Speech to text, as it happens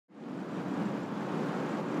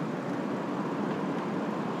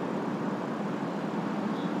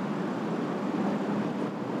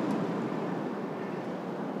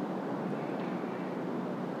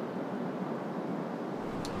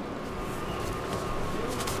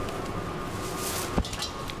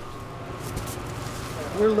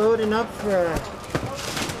we're loading up for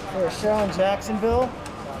a show in Jacksonville,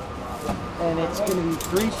 and it's going to be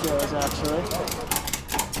 3 shows actually.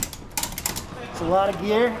 It's a lot of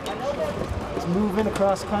gear. It's moving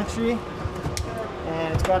across country,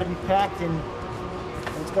 and it's got to be packed and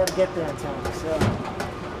it's got to get there in time. So,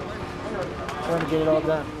 trying to get it all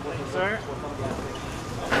done. Sir.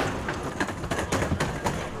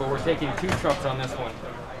 But we're taking 2 trucks on this one.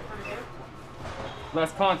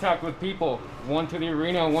 Less contact with people. 1 to the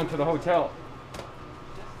arena, 1 to the hotel.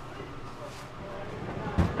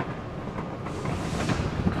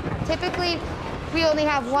 Typically, we only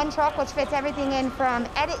have 1 truck which fits everything in from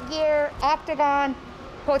edit gear, octagon,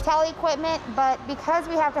 hotel equipment, but because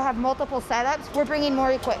we have to have multiple setups, we're bringing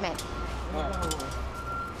more equipment.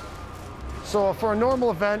 So for a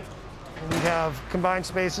normal event, we have combined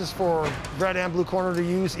spaces for red and blue corner to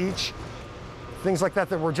use each. Things like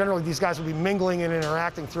that where generally these guys will be mingling and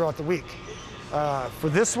interacting throughout the week. For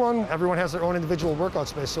this one, everyone has their own individual workout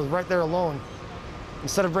space, so right there alone,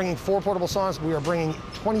 instead of bringing 4 portable saunas, we are bringing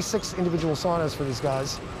 26 individual saunas for these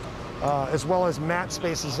guys, as well as mat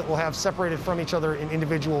spaces that we'll have separated from each other in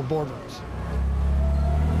individual boardrooms.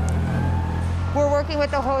 We're working with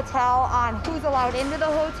the hotel on who's allowed into the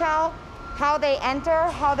hotel, how they enter,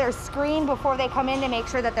 how they're screened before they come in to make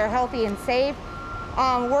sure that they're healthy and safe.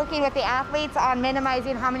 Working with the athletes on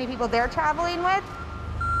minimizing how many people they're traveling with.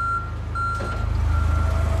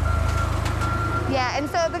 Yeah, and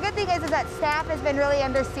so the good thing is that staff has been really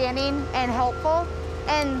understanding and helpful,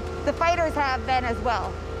 and the fighters have been as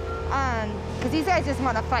well, because these guys just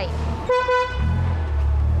want to fight.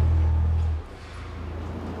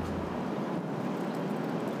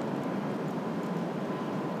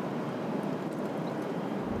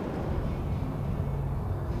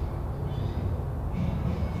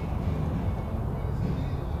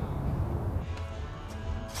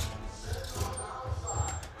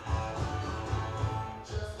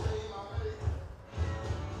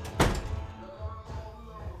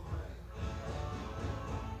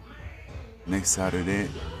 Next Saturday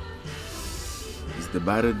is the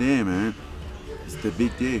battle day, man. It's the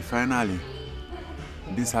big day, finally.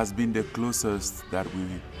 This has been the closest that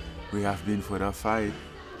we have been for the fight,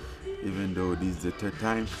 even though this is the 3rd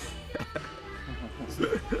time.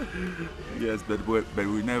 Yes, but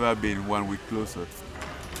we've never been 1 week closer.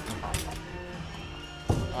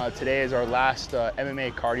 Today is our last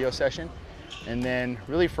MMA cardio session. And then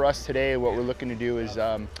really for us today, what we're looking to do is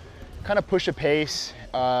kind of push a pace,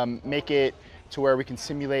 make it to where we can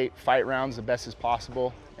simulate fight rounds the best as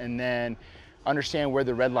possible, and then understand where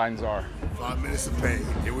the red lines are. 5 minutes of pain.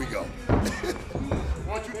 Here we go.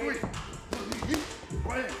 1, 2,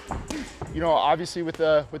 3. You know, obviously with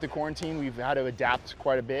the quarantine, we've had to adapt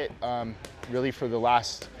quite a bit. Really for the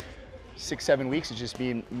last 6-7 weeks, it's just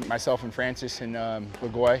been myself and Francis and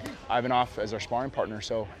Lagoy Ivanov as our sparring partner.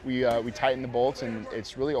 So we tightened the bolts, and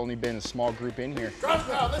it's really only been a small group in here. Ground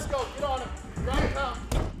pound, let's go. Get on him. Ground pound.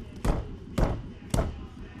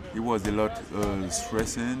 It was a lot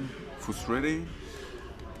stressing, frustrating,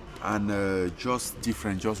 and just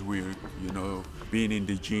different, just weird, you know, being in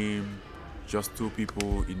the gym, just 2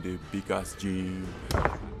 people in the big ass gym.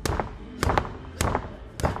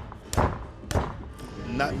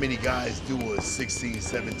 Not many guys do a 16,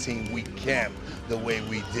 17 week camp the way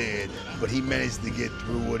we did, but he managed to get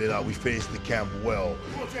through it, and we finished the camp well.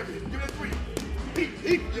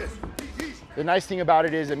 The nice thing about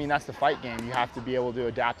it is, I mean, that's the fight game. You have to be able to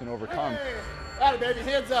adapt and overcome. Got it, baby.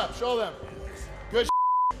 Hands up. Show them. Good.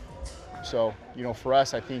 So, you know, for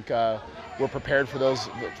us, I think we're prepared for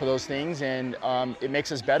those things, and it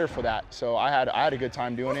makes us better for that. So I had a good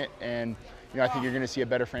time doing it, and you know, I think you're going to see a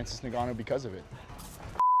better Francis Ngannou because of it.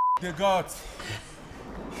 The gods.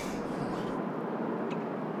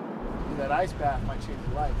 That ice bath might change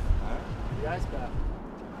your life. The ice bath.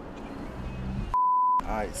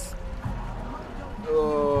 Ice.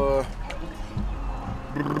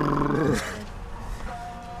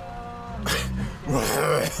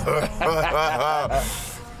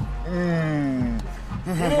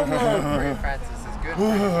 Francis is good.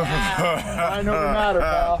 I know the matter,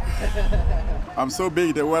 pal. I'm so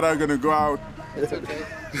big that water gonna go out. It's okay.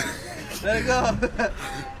 Let it go.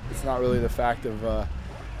 It's not really the fact of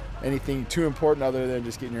anything too important other than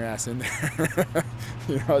just getting your ass in there.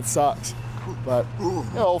 You know, it sucks. But, you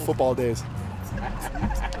know, old football days.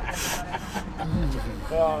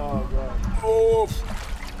 Oh, God. Oh,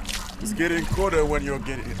 it's getting colder when you're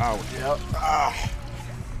getting out. Yep. Ah.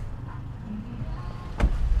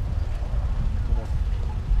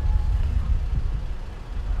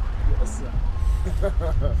 Yes, sir.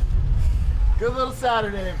 Good little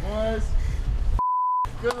Saturday, boys.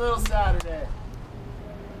 Good little Saturday.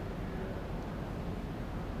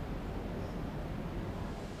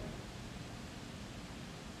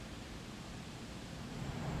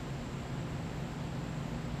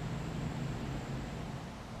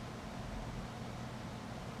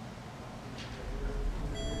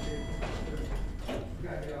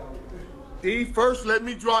 D, first let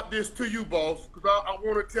me drop this to you, boss, because I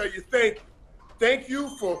want to tell you thank you. Thank you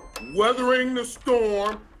for weathering the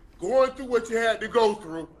storm, going through what you had to go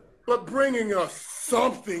through, but bringing us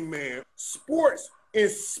something, man. Sports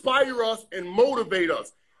inspire us and motivate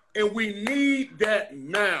us, and we need that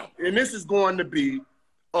now. And this is going to be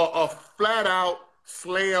a flat-out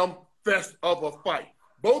slam fest of a fight.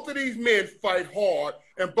 Both of these men fight hard,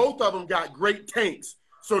 and both of them got great tanks,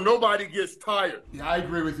 so nobody gets tired. Yeah, I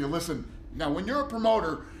agree with you. Listen, now when you're a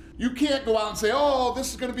promoter, you can't go out and say, oh,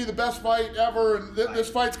 this is going to be the best fight ever, and this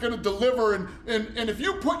fight's going to deliver, and if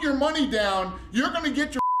you put your money down, you're going to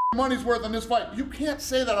get your money's worth on this fight. You can't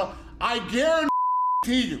say that. I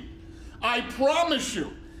guarantee you, I promise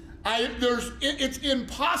you, it's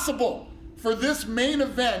impossible for this main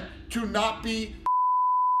event to not be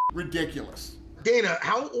ridiculous. Dana,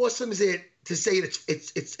 how awesome is it to say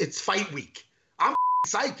it's fight week? I'm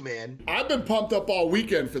psyched, man. I've been pumped up all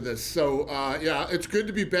weekend for this, so yeah, it's good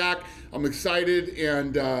to be back. I'm excited,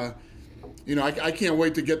 and you know, I can't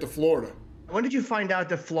wait to get to Florida. When did you find out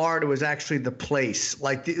that Florida was actually the place?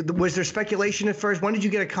 Like, was there speculation at first? When did you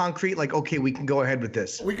get a concrete, like, okay, we can go ahead with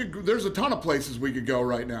this? There's a ton of places we could go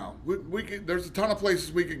right now. There's a ton of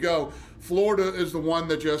places we could go. Florida is the one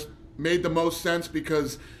that just made the most sense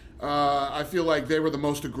because I feel like they were the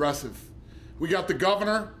most aggressive. We got the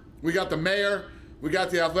governor, we got the mayor, we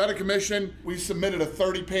got the athletic commission. We submitted a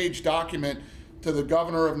 30-page document to the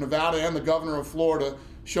governor of Nevada and the governor of Florida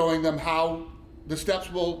showing them how the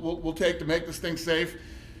steps we'll take to make this thing safe.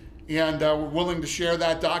 And we're willing to share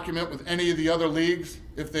that document with any of the other leagues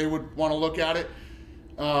if they would want to look at it.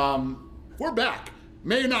 We're back.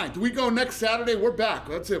 May 9th. We go next Saturday, we're back.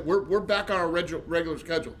 That's it. We're back on our regular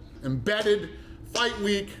schedule. Embedded, fight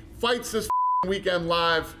week, fights this weekend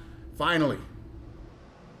live, finally.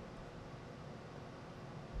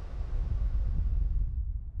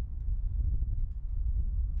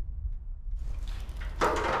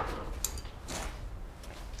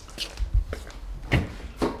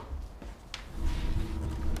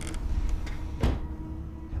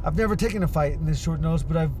 I've never taken a fight in this short notice,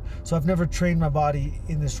 but I've never trained my body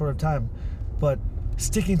in this short of time. But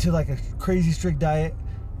sticking to like a crazy strict diet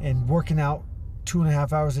and working out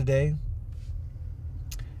 2.5 hours a day,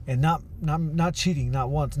 and not cheating, not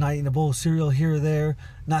once, not eating a bowl of cereal here or there,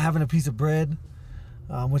 not having a piece of bread,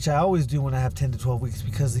 which I always do when I have 10 to 12 weeks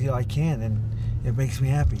because I can, and it makes me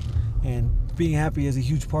happy. And being happy is a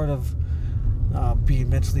huge part of being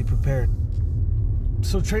mentally prepared.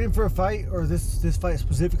 So training for a fight, or this fight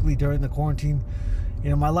specifically during the quarantine,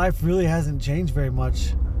 my life really hasn't changed very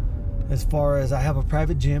much. As far as I have a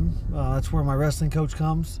private gym, that's where my wrestling coach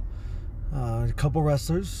comes. A couple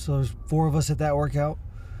wrestlers, so there's 4 of us at that workout.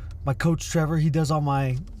 My coach Trevor, he does all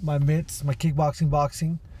my mitts, my kickboxing,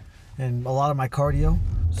 boxing, and a lot of my cardio.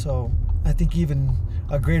 So I think even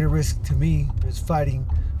a greater risk to me is fighting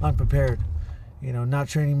unprepared. Not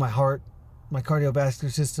training my heart, my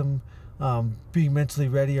cardiovascular system, being mentally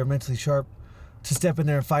ready or mentally sharp to step in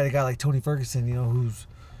there and fight a guy like Tony Ferguson,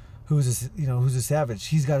 who's a savage.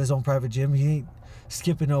 He's got his own private gym. He ain't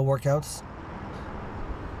skipping no workouts.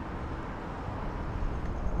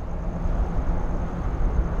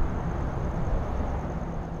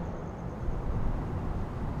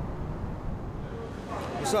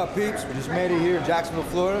 What's up, peeps? We just made it here in Jacksonville,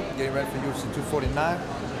 Florida, getting ready for UFC 249.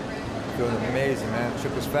 Feeling amazing, man. The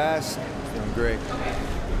trip was fast, feeling great.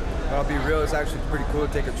 But I'll be real, it's actually pretty cool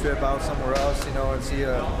to take a trip out somewhere else, and see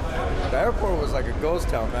the airport was like a ghost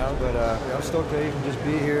town, man. But I'm stoked to even just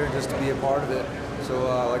be here and just to be a part of it. So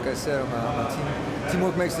like I said, I'm a team.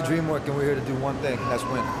 Teamwork makes the dream work, and we're here to do one thing, and that's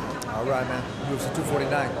win. All right, man. UFC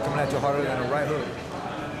 249 coming at you harder than a right hook.